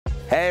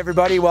Hey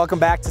everybody, welcome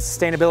back to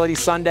Sustainability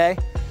Sunday.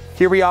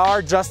 Here we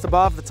are just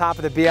above the top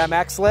of the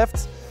BMX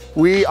lift.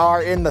 We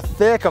are in the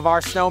thick of our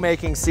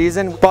snowmaking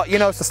season, but you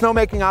know, the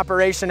snowmaking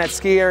operation at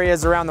ski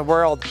areas around the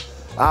world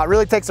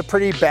really takes a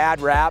pretty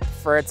bad rap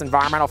for its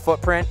environmental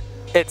footprint.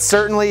 It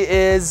certainly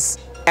is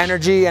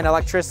energy and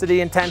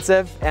electricity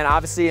intensive and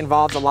obviously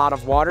involves a lot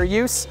of water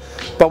use,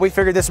 but we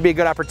figured this would be a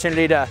good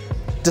opportunity to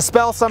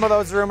dispel some of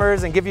those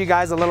rumors and give you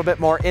guys a little bit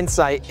more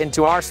insight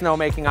into our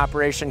snowmaking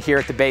operation here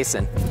at the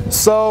basin.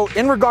 So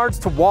in regards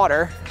to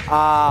water,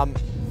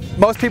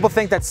 most people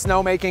think that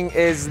snowmaking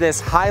is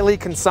this highly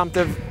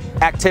consumptive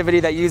activity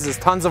that uses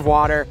tons of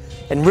water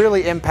and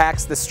really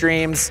impacts the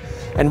streams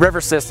and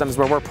river systems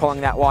where we're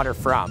pulling that water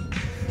from.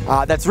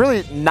 That's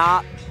really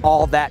not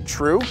all that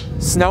true.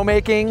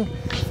 Snowmaking,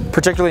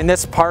 particularly in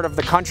this part of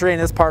the country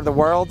and this part of the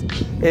world,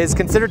 is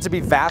considered to be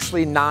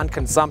vastly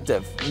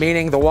non-consumptive,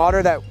 meaning the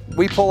water that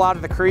we pull out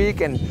of the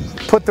creek and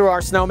put through our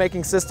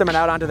snowmaking system and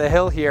out onto the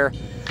hill here,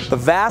 the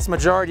vast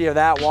majority of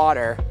that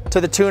water, to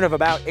the tune of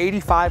about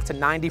 85 to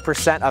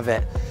 90% of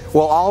it,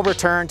 will all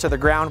return to the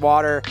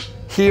groundwater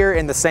here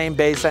in the same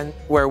basin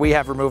where we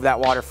have removed that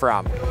water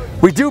from.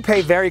 We do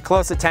pay very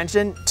close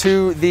attention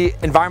to the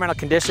environmental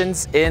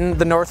conditions in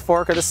the North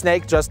Fork of the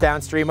Snake just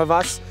downstream of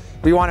us.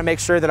 We want to make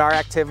sure that our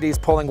activities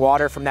pulling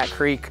water from that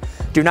creek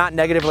do not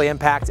negatively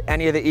impact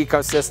any of the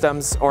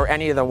ecosystems or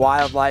any of the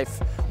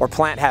wildlife or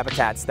plant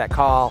habitats that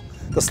call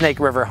the Snake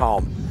River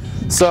home.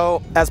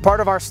 So as part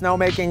of our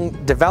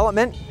snowmaking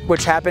development,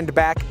 which happened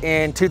back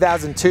in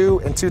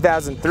 2002 and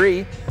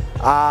 2003,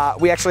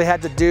 we actually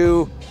had to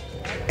do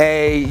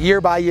a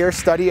year-by-year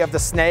study of the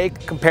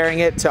Snake, comparing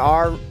it to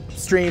our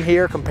stream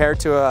here compared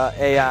to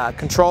a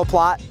control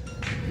plot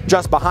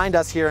just behind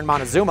us here in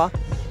Montezuma.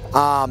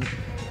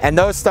 And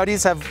those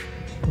studies have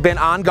been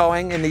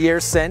ongoing in the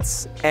years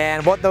since,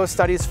 and what those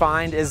studies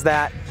find is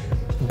that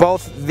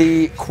both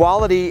the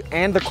quality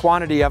and the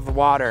quantity of the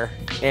water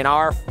in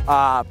our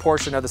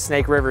portion of the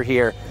Snake River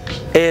here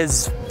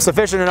is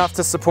sufficient enough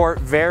to support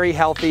very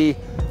healthy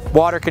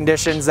water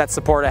conditions that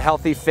support a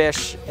healthy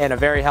fish and a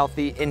very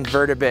healthy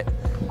invertebrate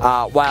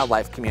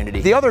wildlife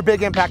community. The other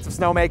big impact of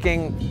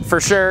snowmaking for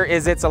sure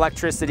is its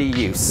electricity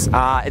use.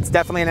 It's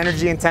definitely an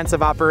energy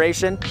intensive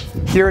operation.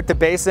 Here at the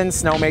basin,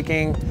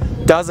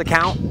 snowmaking does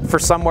account for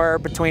somewhere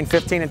between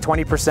 15 and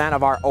 20%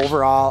 of our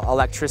overall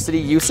electricity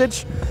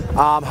usage.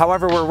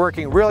 However, we're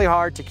working really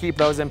hard to keep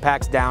those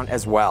impacts down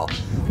as well.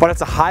 But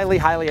it's a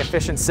highly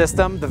efficient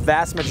system. The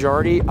vast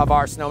majority of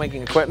our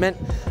snowmaking equipment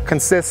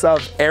consists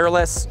of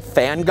airless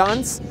fan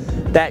guns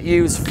that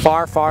use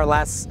far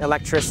less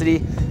electricity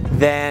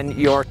than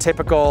your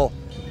typical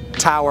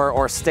tower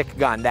or stick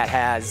gun that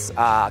has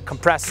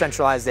compressed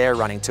centralized air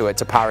running to it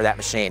to power that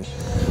machine.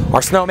 Our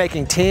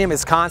snowmaking team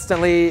is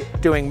constantly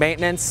doing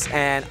maintenance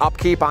and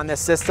upkeep on this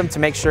system to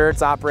make sure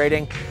it's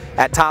operating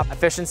at top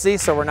efficiency,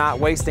 so we're not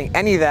wasting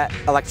any of that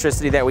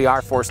electricity that we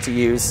are forced to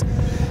use.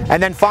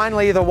 And then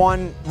finally, the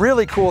one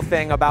really cool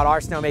thing about our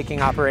snowmaking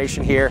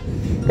operation here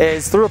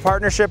is through a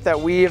partnership that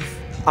we've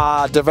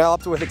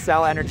developed with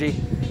Xcel Energy,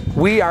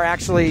 we are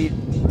actually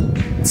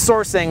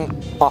sourcing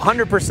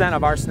 100%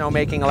 of our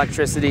snowmaking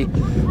electricity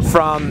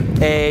from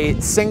a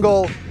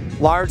single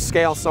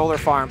large-scale solar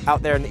farm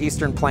out there in the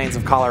eastern plains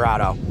of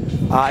Colorado.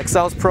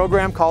 Xcel's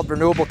program called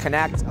Renewable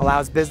Connect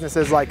allows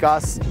businesses like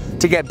us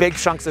to get big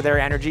chunks of their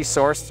energy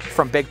sourced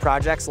from big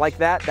projects like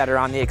that are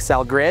on the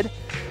Xcel grid.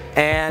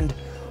 And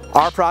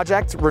our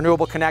project,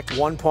 Renewable Connect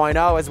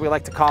 1.0 as we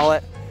like to call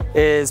it,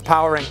 is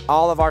powering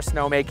all of our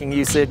snowmaking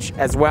usage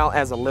as well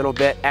as a little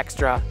bit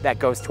extra that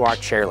goes to our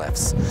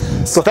chairlifts.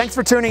 So thanks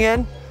for tuning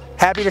in.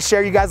 Happy to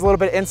share you guys a little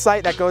bit of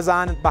insight that goes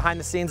on behind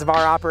the scenes of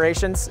our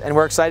operations, and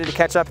we're excited to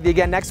catch up with you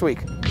again next week.